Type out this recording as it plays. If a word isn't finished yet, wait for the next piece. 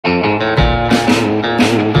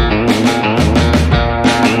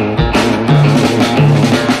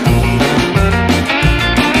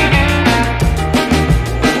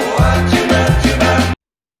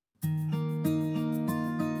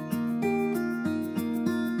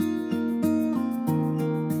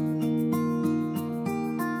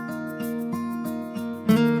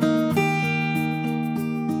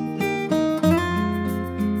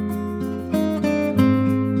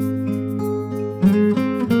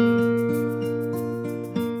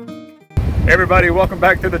Everybody, welcome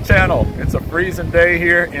back to the channel. It's a freezing day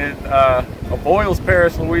here in Avoyelles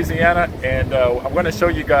Parish, Louisiana, and I'm going to show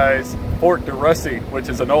you guys Fort DeRussy, which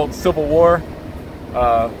is an old Civil War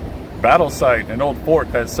battle site, an old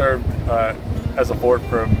fort that served as a fort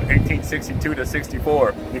from 1862 to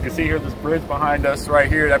 64. You can see here this bridge behind us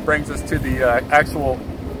right here. That brings us to the actual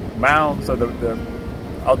mound. So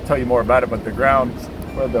I'll tell you more about it, but the grounds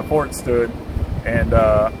where the fort stood, and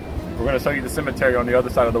we're going to show you the cemetery on the other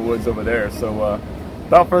side of the woods over there. So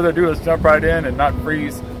without further ado, let's jump right in and not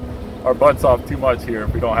freeze our butts off too much here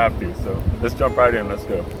if we don't have to. So let's jump right in. Let's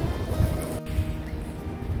go.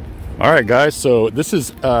 All right, guys. So this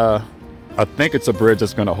is, I think it's a bridge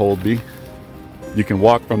that's going to hold me. You can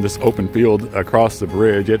walk from this open field across the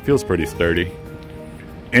bridge. It feels pretty sturdy.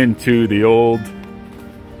 Into the old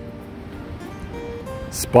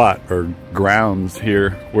spot or grounds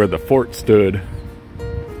here where the fort stood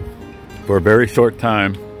for a very short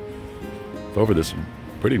time. It's over this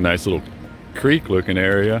pretty nice little creek looking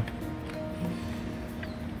area.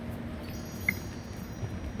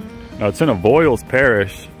 Now it's in Avoyelles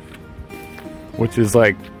Parish, which is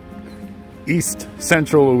like east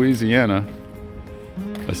central Louisiana,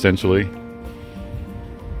 essentially.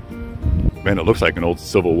 Man, it looks like an old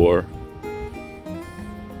Civil War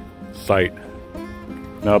site.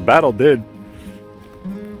 Now a battle did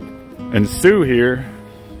ensue here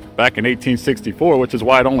back in 1864, which is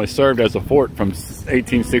why it only served as a fort from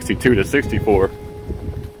 1862 to 64.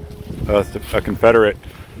 A Confederate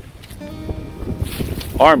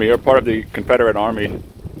army, or part of the Confederate army,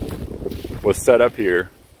 was set up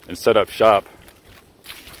here and set up shop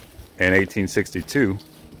in 1862.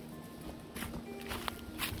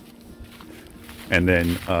 And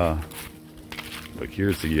then, look,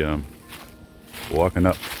 here's the, walking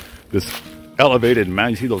up this elevated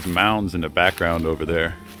mound. You see those mounds in the background over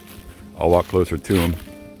there. I'll walk closer to them.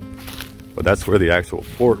 But that's where the actual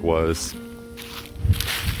fort was.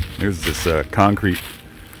 There's this concrete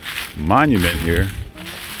monument here.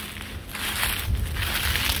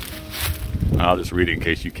 I'll just read it in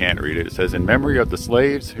case you can't read it. It says, "In memory of the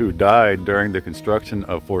slaves who died during the construction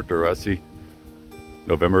of Fort DeRussy,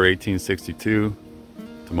 November 1862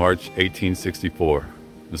 to March 1864.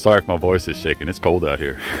 I'm sorry if my voice is shaking. It's cold out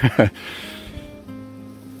here.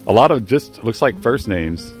 A lot of just looks like first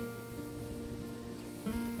names.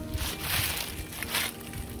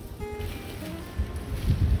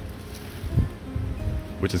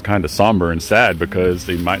 Which is kind of somber and sad because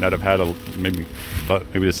they might not have had maybe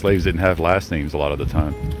the slaves didn't have last names a lot of the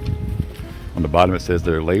time. On the bottom it says,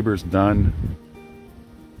 "Their labors done,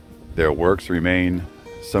 their works remain,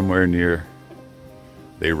 somewhere near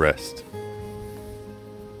they rest."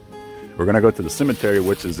 We're gonna go to the cemetery,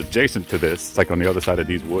 which is adjacent to this. It's like on the other side of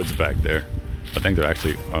these woods back there. I think they're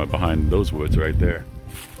actually behind those woods right there.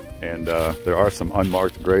 And there are some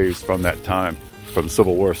unmarked graves from that time, from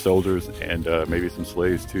Civil War soldiers and maybe some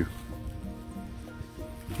slaves too.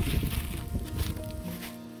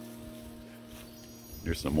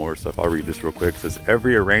 Here's some more stuff. I'll read this real quick. It says,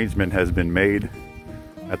 "Every arrangement has been made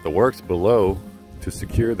at the works below to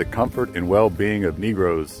secure the comfort and well-being of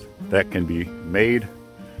Negroes that can be made.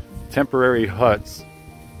 Temporary huts,"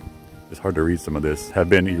 it's hard to read some of this, "have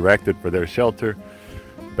been erected for their shelter.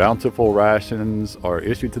 Bountiful rations are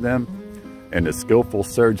issued to them, and a skillful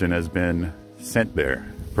surgeon has been sent there,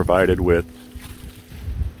 provided with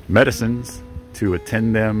medicines to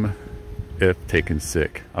attend them if taken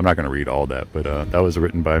sick." I'm not going to read all that, but that was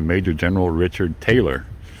written by Major General Richard Taylor.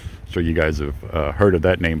 I'm sure you guys have heard of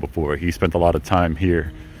that name before. He spent a lot of time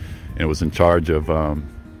here and was in charge of, let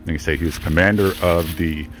me say, he was commander of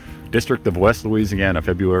the District of West Louisiana,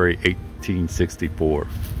 February 1864.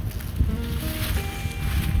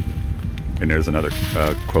 And there's another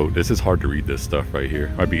quote. This is hard to read, this stuff right here.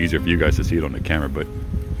 Might be easier for you guys to see it on the camera, but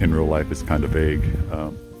in real life it's kind of vague.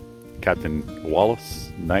 Captain Wallace,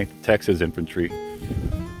 9th Texas Infantry,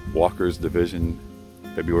 Walker's Division,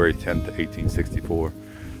 February 10th, 1864.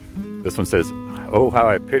 This one says, "Oh, how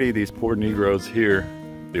I pity these poor Negroes here.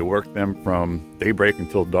 They work them from daybreak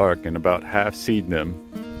until dark and about half feed them,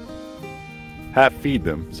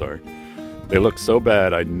 sorry. They look so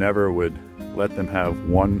bad I never would let them have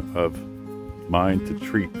one of mine to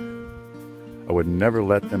treat. I would never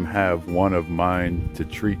let them have one of mine to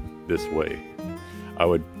treat this way. I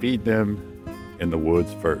would feed them in the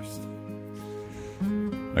woods first."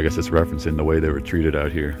 I guess it's referencing the way they were treated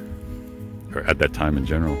out here, or at that time in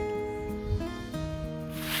general.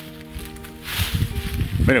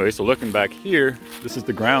 But anyway, so looking back here, this is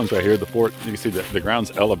the grounds right here. The fort, you can see the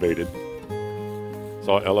ground's elevated. It's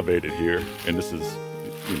all elevated here, and this is,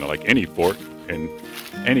 you know, like any fort in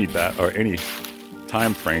any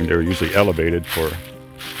time frame, they were usually elevated for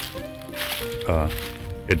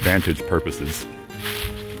advantage purposes.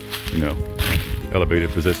 You know, elevated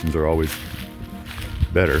positions are always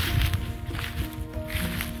better.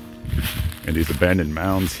 And these abandoned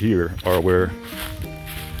mounds here are where,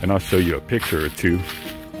 and I'll show you a picture or two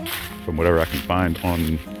from whatever I can find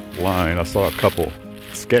online. I saw a couple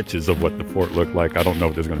sketches of what the fort looked like. I don't know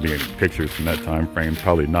if there's going to be any pictures from that time frame,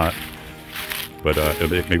 probably not. But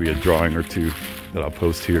maybe a drawing or two that I'll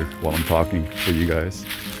post here while I'm talking for you guys.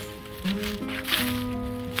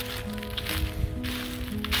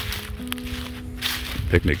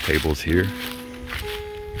 Picnic tables here.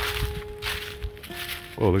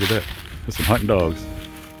 Whoa, look at that. There's some hunting dogs.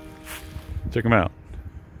 Check them out.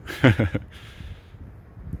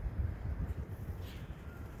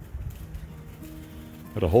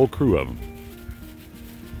 Got a whole crew of them.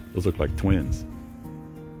 Those look like twins.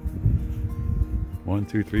 1,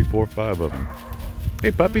 2, 3, 4, 5 of them.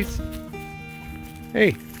 Hey, puppies.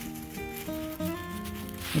 Hey.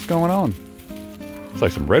 What's going on? It's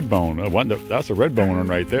like some red bone. I wonder, that's a red bone one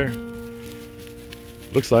right there.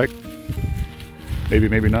 Looks like. Maybe,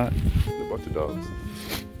 maybe not. A bunch of dogs.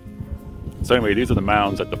 So anyway, these are the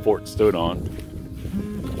mounds that the fort stood on.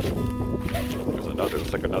 There's another,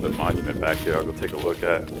 looks like another monument back here I'll go take a look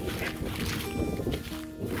at.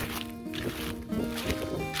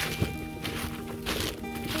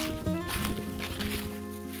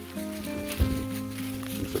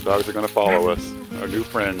 The dogs are going to follow us, our new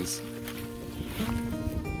friends.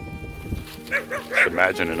 Just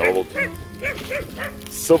imagine an old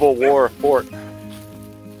Civil War fort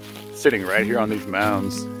sitting right here on these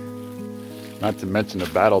mounds. Not to mention the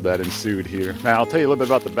battle that ensued here. Now, I'll tell you a little bit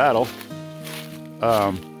about the battle.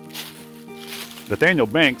 Nathaniel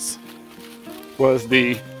Banks was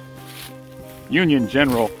the Union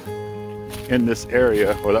general in this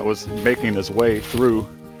area, or that was making his way through,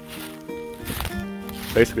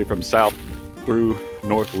 basically from south through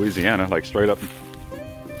North Louisiana, like straight up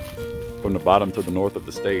from the bottom to the north of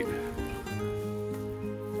the state.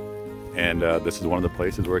 And this is one of the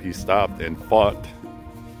places where he stopped and fought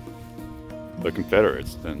the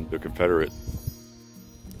Confederates and the Confederate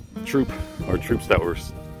troops that were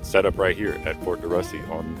set up right here at Fort DeRussy,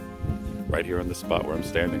 right here on the spot where I'm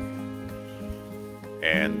standing.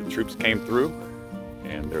 And the troops came through,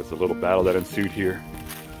 and there's a little battle that ensued here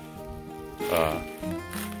that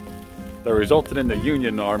resulted in the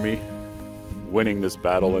Union Army winning this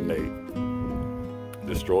battle, and they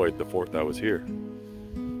destroyed the fort that was here.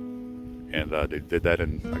 And they did that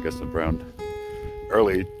in, I guess, around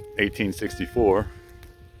early 1864.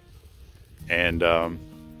 And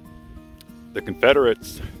the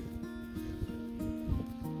Confederates,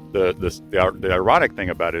 the ironic thing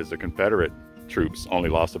about it is the Confederate troops only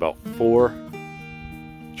lost about 4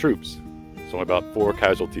 troops. So only about 4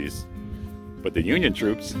 casualties. But the Union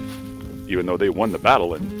troops, even though they won the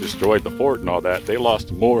battle and destroyed the fort and all that, they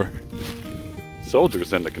lost more soldiers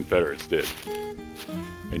than the Confederates did.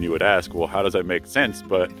 And you would ask, well, how does that make sense?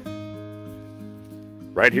 But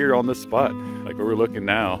right here on this spot, like where we're looking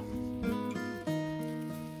now,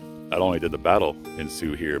 not only did the battle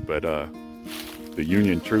ensue here, but the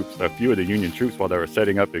Union troops, a few of the Union troops, while they were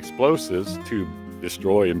setting up explosives to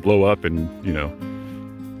destroy and blow up and, you know,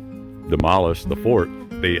 demolish the fort,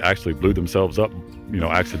 they actually blew themselves up, you know,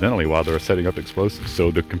 accidentally while they were setting up explosives.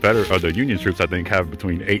 So the Union troops, I think, have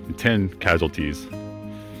between 8 and 10 casualties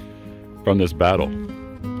from this battle.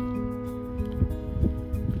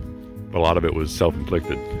 A lot of it was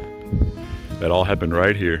self-inflicted. That all happened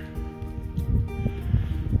right here.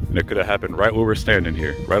 And it could have happened right where we're standing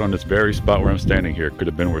here. Right on this very spot where I'm standing here. Could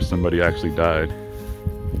have been where somebody actually died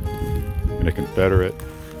in a Confederate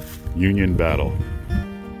Union battle.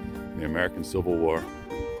 The American Civil War.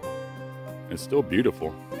 It's still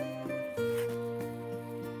beautiful.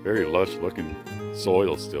 Very lush looking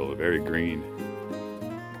soil still, very green.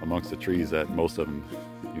 Amongst the trees that most of them,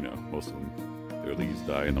 their leaves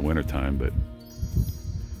die in the wintertime, but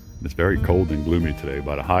it's very cold and gloomy today,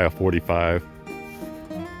 about a high of 45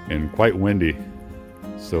 and quite windy.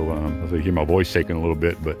 So I hear my voice shaking a little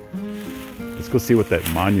bit, but let's go see what that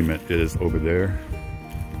monument is over there.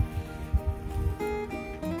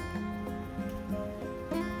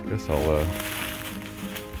 I guess I'll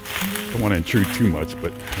don't want to intrude too much,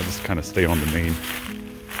 but I'll just kind of stay on the main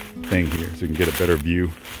thing here so you can get a better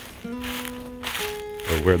view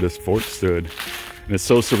of where this fort stood. And it's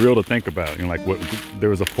so surreal to think about, you know, like there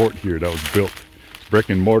was a fort here that was built, brick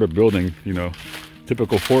and mortar building, you know,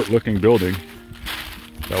 typical fort looking building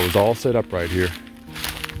that was all set up right here.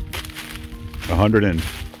 100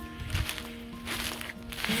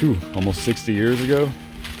 almost 60 years ago.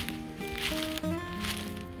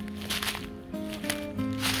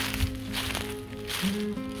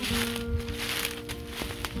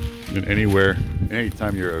 And anywhere,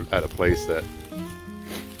 anytime you're at a place that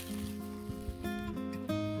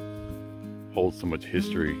holds so much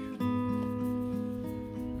history,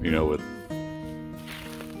 you know,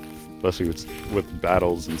 especially with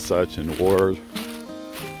battles and such, and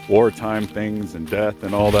wartime things and death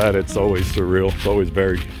and all that, it's always surreal. It's always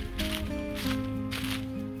very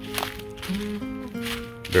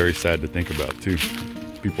sad to think about too.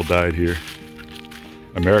 People died here.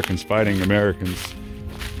 Americans fighting Americans.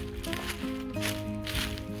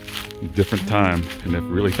 Different time, and if you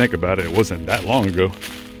really think about it, it wasn't that long ago.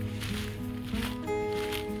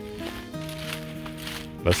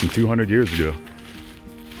 Less than 200 years ago.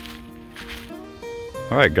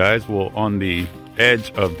 All right, guys. Well, on the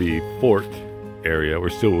edge of the fort area,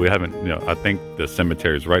 we haven't, you know, I think the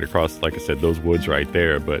cemetery is right across, like I said, those woods right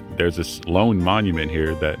there. But there's this lone monument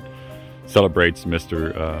here that celebrates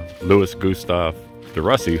Mr. Louis Gustav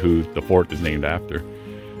DeRussy, who the fort is named after.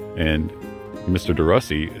 And Mr.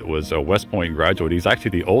 DeRussy was a West Point graduate. He's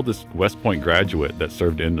actually the oldest West Point graduate that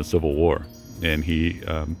served in the Civil War. And he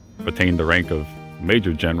attained the rank of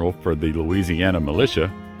Major General for the Louisiana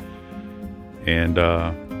Militia. And,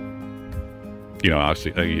 you know,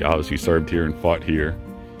 he obviously served here and fought here.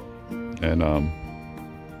 And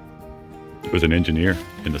was an engineer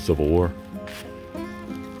in the Civil War.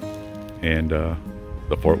 And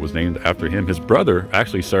the fort was named after him. His brother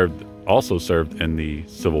actually also served in the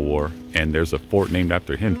Civil War, and there's a fort named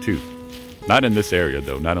after him too. Not in this area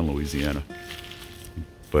though, not in Louisiana.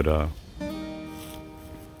 But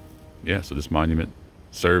yeah, so this monument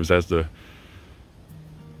serves as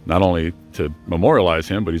not only to memorialize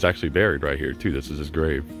him, but he's actually buried right here too. This is his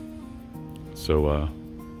grave. So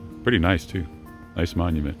pretty nice too. Nice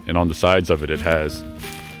monument. And on the sides of it, it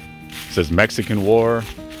says Mexican War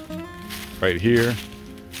right here.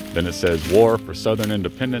 Then it says War for Southern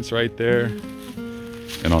Independence right there.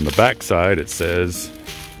 And on the back side it says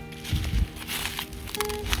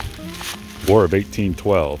War of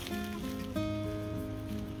 1812.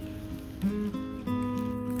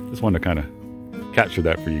 Just wanted to kind of capture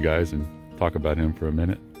that for you guys and talk about him for a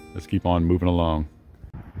minute. Let's keep on moving along.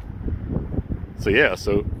 So yeah,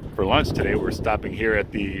 so for lunch today we're stopping here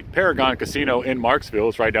at the Paragon Casino in Marksville.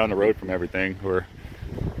 It's right down the road from everything. We're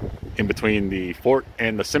in between the fort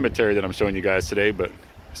and the cemetery that I'm showing you guys today, but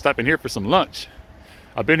stopping here for some lunch.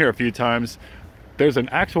 I've been here a few times. There's an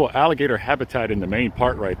actual alligator habitat in the main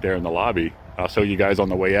part right there in the lobby. I'll show you guys on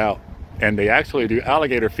the way out. And they actually do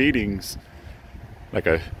alligator feedings, like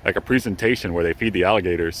a presentation where they feed the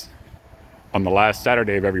alligators on the last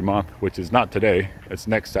Saturday of every month, which is not today, it's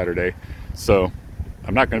next Saturday. So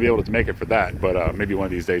I'm not going to be able to make it for that, but maybe one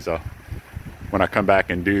of these days when I come back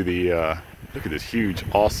and do the look at this huge,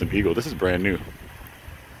 awesome eagle. This is brand new.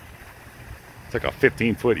 It's like a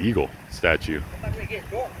 15-foot eagle statue.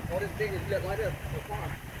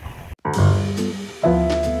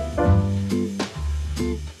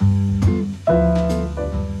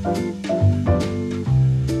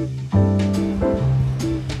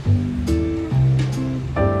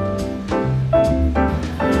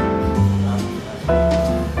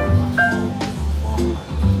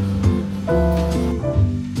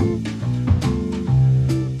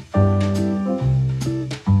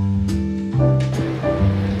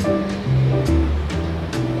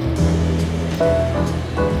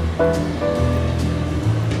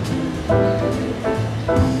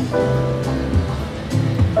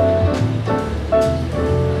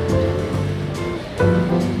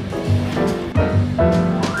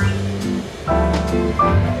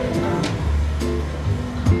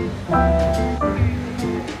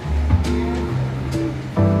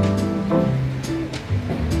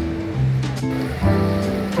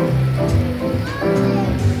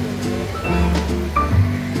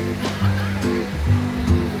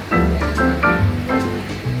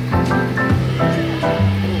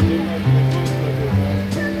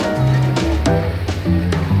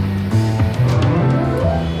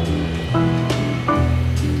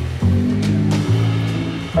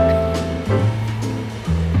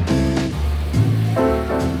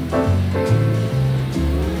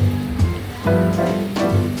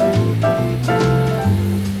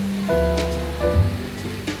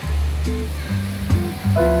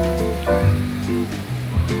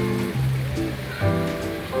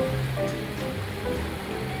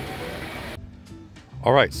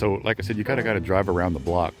 All right, so like I said, you kind of got to drive around the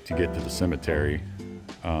block to get to the cemetery.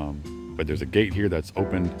 But there's a gate here that's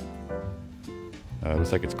open.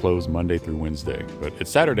 Looks like it's closed Monday through Wednesday, but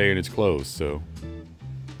it's Saturday and it's closed, so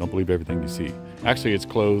don't believe everything you see. Actually, it's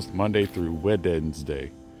closed Monday through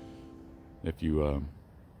Wednesday, if you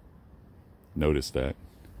notice that.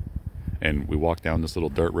 And we walked down this little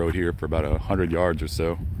dirt road here for about 100 yards or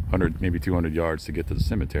so, 100, maybe 200 yards to get to the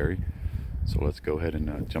cemetery. So let's go ahead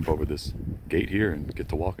and jump over this gate here and get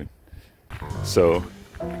to walking. So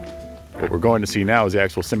what we're going to see now is the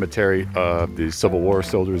actual cemetery of the Civil War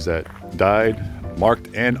soldiers that died,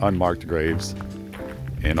 marked and unmarked graves,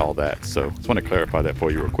 and all that. So just want to clarify that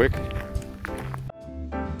for you real quick.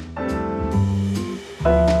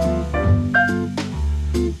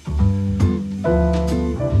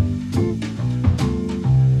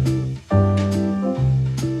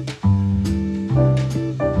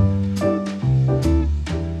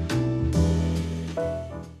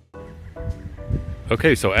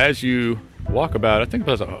 Okay, so as you walk about, I think it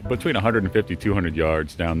was between 150 200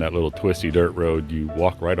 yards down that little twisty dirt road, you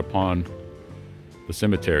walk right upon the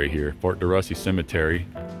cemetery here, Fort DeRussy Cemetery,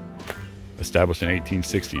 established in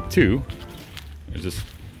 1862. There's this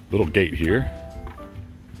little gate here.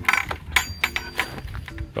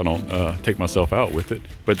 I don't take myself out with it,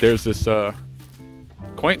 but there's this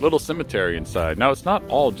quaint little cemetery inside. Now, it's not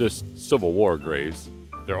all just Civil War graves.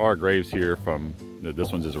 There are graves here from,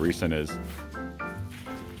 this one's as recent as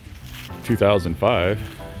 2005.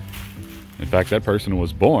 In fact, that person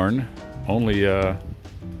was born only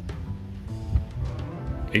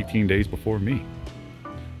 18 days before me.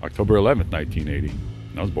 October 11th, 1980.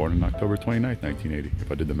 I was born on October 29th, 1980,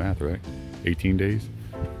 if I did the math right. 18 days.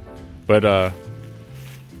 But,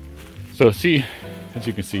 so see, as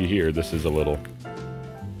you can see here, this is a little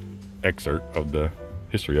excerpt of the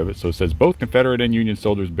history of it. So it says, both Confederate and Union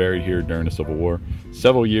soldiers buried here during the Civil War.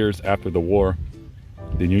 Several years after the war,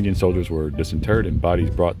 the Union soldiers were disinterred and bodies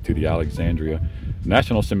brought to the Alexandria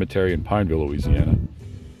National Cemetery in Pineville, Louisiana.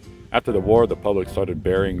 After the war, the public started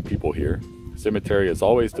burying people here. The cemetery has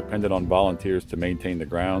always depended on volunteers to maintain the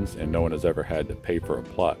grounds, and no one has ever had to pay for a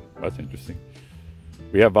plot. That's interesting.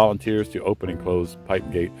 We have volunteers to open and close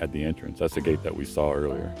pipe gate at the entrance. That's the gate that we saw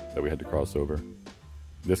earlier that we had to cross over.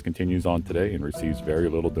 This continues on today and receives very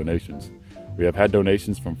little donations. We have had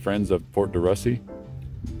donations from friends of Fort DeRussy.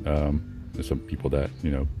 There's some people that, you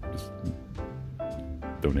know, just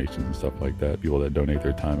donations and stuff like that, people that donate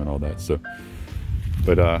their time and all that. So,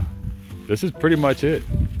 but this is pretty much it.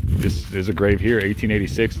 This is a grave here,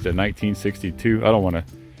 1886 to 1962. I don't want to,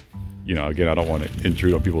 you know, again, I don't want to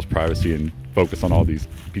intrude on people's privacy and focus on all these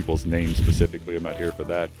people's names specifically. I'm not here for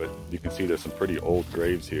that, but you can see there's some pretty old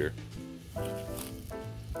graves here.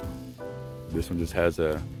 This one just has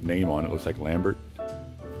a name on it, looks like Lambert,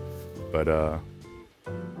 but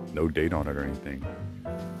no date on it or anything.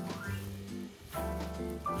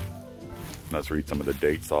 Let's read some of the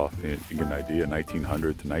dates off and you get an idea.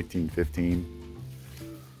 1900 to 1915,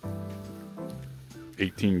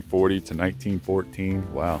 1840 to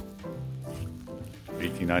 1914, wow.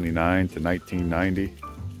 1899 to 1990.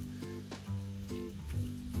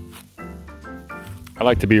 I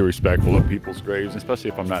like to be respectful of people's graves, especially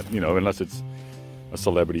if I'm not, you know, unless it's a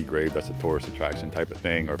celebrity grave that's a tourist attraction type of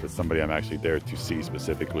thing, or if it's somebody I'm actually there to see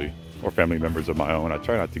specifically, or family members of my own. I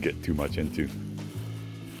try not to get too much into,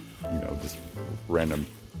 you know, just random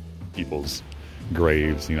people's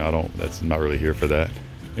graves. You know, I'm not really here for that.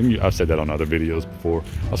 And I've said that on other videos before.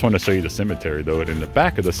 I just wanted to show you the cemetery though, and in the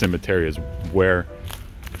back of the cemetery is where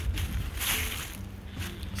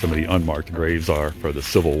some of the unmarked graves are for the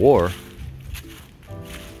Civil War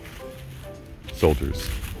soldiers,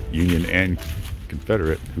 Union and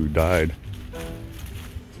Confederate, who died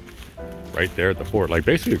right there at the fort. Like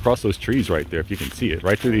basically across those trees right there, if you can see it,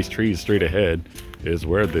 right through these trees straight ahead is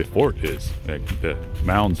where the fort is, like the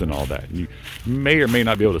mounds and all that. And you may or may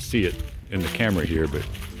not be able to see it in the camera here, but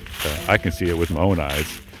I can see it with my own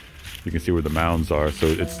eyes. You can see where the mounds are. So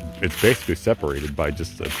it's basically separated by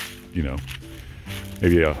just a, you know,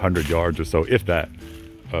 maybe 100 yards or so, if that,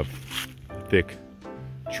 of thick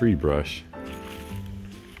tree brush.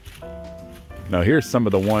 Now here's some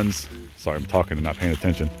of the ones, sorry I'm talking and not paying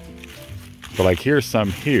attention, but like here's some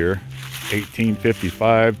here,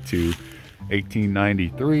 1855 to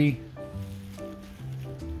 1893.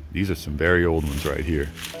 These are some very old ones right here.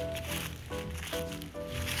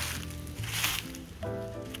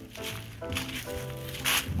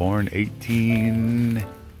 Born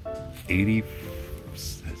 1880,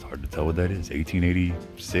 it's hard to tell what that is,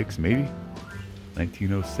 1886 maybe,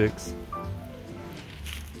 1906.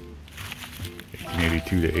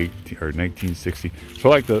 1882 to 1960. So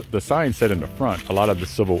like the sign said in the front, a lot of the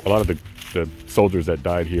soldiers that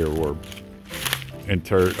died here were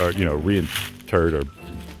interred, or you know, reinterred or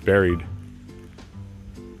buried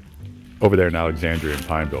over there in Alexandria and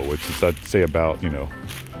Pineville, which is, I'd say, about, you know,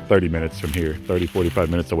 30 minutes from here, 45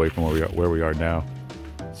 minutes away from where we are now.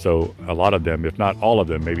 So a lot of them, if not all of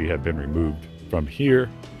them, maybe have been removed from here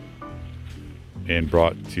and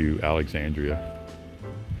brought to Alexandria.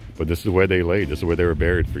 But this is where they laid. This is where they were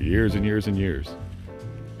buried for years and years and years.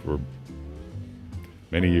 For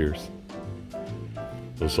many years.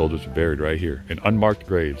 Those soldiers were buried right here in unmarked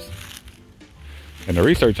graves. And the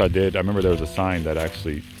research I did, I remember there was a sign that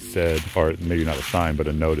actually said, or maybe not a sign, but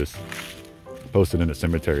a notice posted in the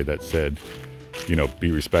cemetery that said, you know,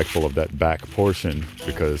 be respectful of that back portion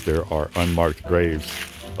because there are unmarked graves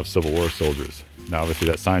of Civil War soldiers. Now, obviously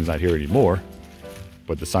that sign's not here anymore,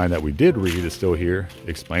 but the sign that we did read is still here,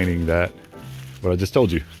 explaining that, what I just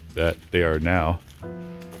told you, that they are now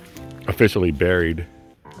officially buried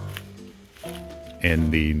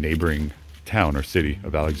in the neighboring town or city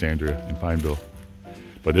of Alexandria in Pineville.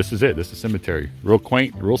 But this is it. This is cemetery. Real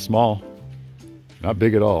quaint, real small, not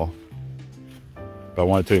big at all. But I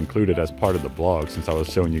wanted to include it as part of the blog since I was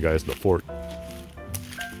showing you guys the fort.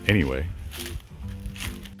 Anyway.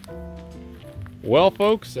 Well,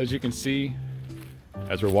 folks, as you can see,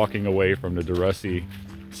 as we're walking away from the DeRussy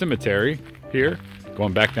cemetery here,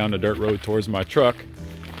 going back down the dirt road towards my truck,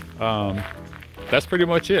 that's pretty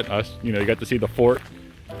much it. You know, you got to see the fort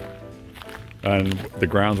and the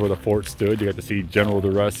grounds where the fort stood. You got to see General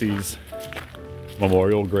DeRussy's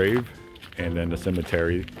memorial grave and then the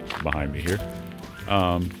cemetery behind me here.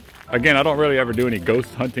 Again, I don't really ever do any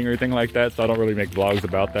ghost hunting or anything like that, so I don't really make vlogs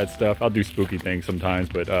about that stuff. I'll do spooky things sometimes,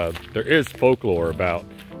 but there is folklore about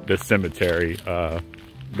this cemetery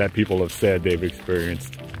that people have said they've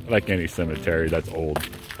experienced, like any cemetery that's old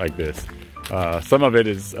like this. Some of it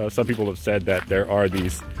is, some people have said that there are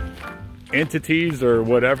these entities or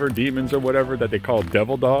whatever, demons or whatever, that they call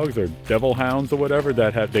devil dogs or devil hounds or whatever,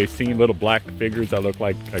 that they've seen little black figures that look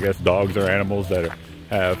like, I guess, dogs or animals that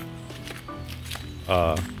have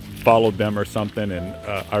followed them or something. And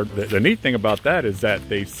the neat thing about that is that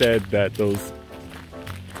they said that those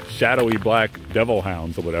shadowy black devil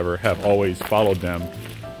hounds or whatever have always followed them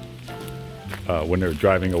when they're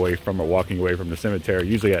driving away from or walking away from the cemetery,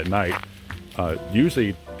 usually at night.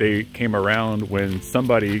 Usually they came around when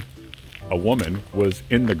somebody, a woman, was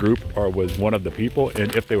in the group or was one of the people,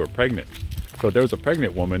 and if they were pregnant. So if there was a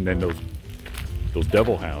pregnant woman, then those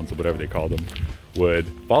devil hounds or whatever they call them would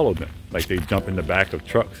follow them. Like they jump in the back of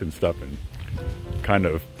trucks and stuff and kind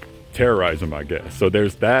of terrorize them, I guess. So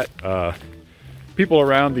there's that. People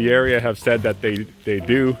around the area have said that they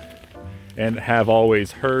do and have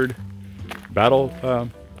always heard battle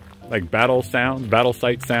sounds, battle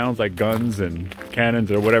site sounds, like guns and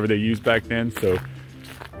cannons or whatever they used back then. So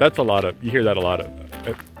that's a lot of, you hear that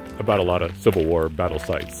about a lot of Civil War battle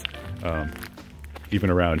sites. Even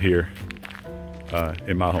around here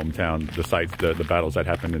in my hometown, the sites, the battles that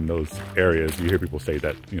happened in those areas, you hear people say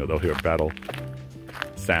that, you know, they'll hear battle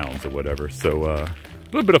sounds or whatever. So a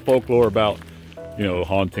little bit of folklore about, you know,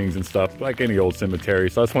 hauntings and stuff, like any old cemetery.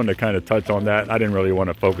 So I just wanted to kind of touch on that. I didn't really want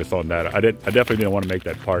to focus on that. I definitely didn't want to make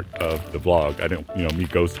that part of the vlog. I didn't, you know, me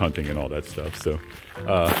ghost hunting and all that stuff. So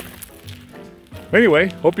anyway,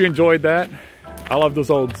 hope you enjoyed that. I love those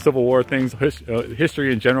old Civil War things,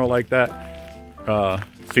 history in general like that.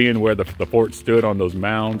 Seeing where the fort stood on those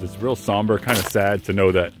mounds, it's real somber, kind of sad to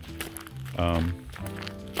know that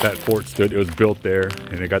that fort stood. It was built there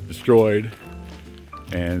and it got destroyed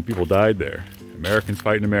and people died there. Americans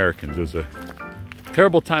fighting Americans. It was a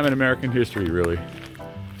terrible time in American history, really.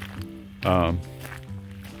 And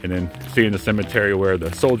then seeing the cemetery where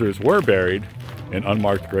the soldiers were buried in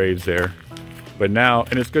unmarked graves there. But now,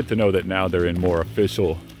 and it's good to know that now they're in more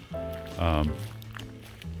official,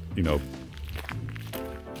 you know,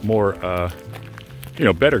 more, you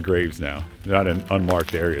know, better graves now. They're not in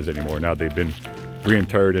unmarked areas anymore. Now they've been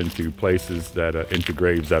reinterred into places that, into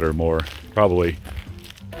graves that are more probably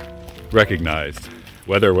recognized,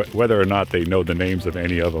 whether or not they know the names of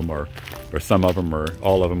any of them or some of them or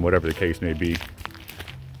all of them, whatever the case may be,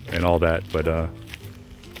 and all that. But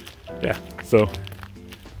yeah, so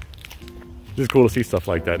this is cool to see stuff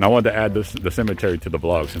like that. And I wanted to add the cemetery to the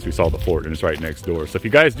vlog since we saw the fort and it's right next door. So if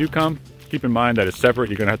you guys do come, keep in mind that it's separate.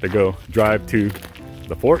 You're gonna have to go drive to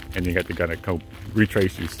the fort and you have to kind of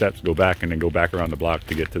retrace your steps, go back, and then go back around the block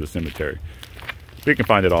to get to the cemetery. But you can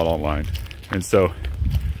find it all online. And so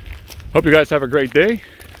hope you guys have a great day.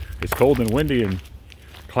 It's cold and windy and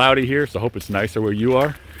cloudy here, so I hope it's nicer where you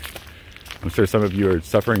are. I'm sure some of you are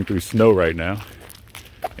suffering through snow right now.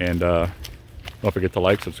 And don't forget to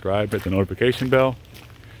like, subscribe, hit the notification bell.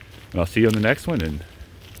 And I'll see you on the next one, and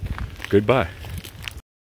goodbye.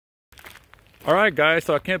 All right, guys,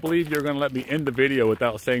 so I can't believe you're going to let me end the video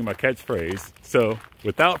without saying my catchphrase. So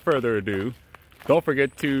without further ado, don't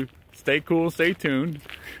forget to stay cool, stay tuned.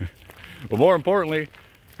 But more importantly,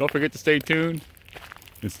 don't forget to stay tuned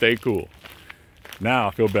and stay cool. Now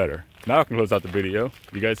I feel better. Now I can close out the video.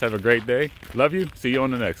 You guys have a great day. Love you. See you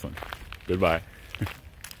on the next one. Goodbye.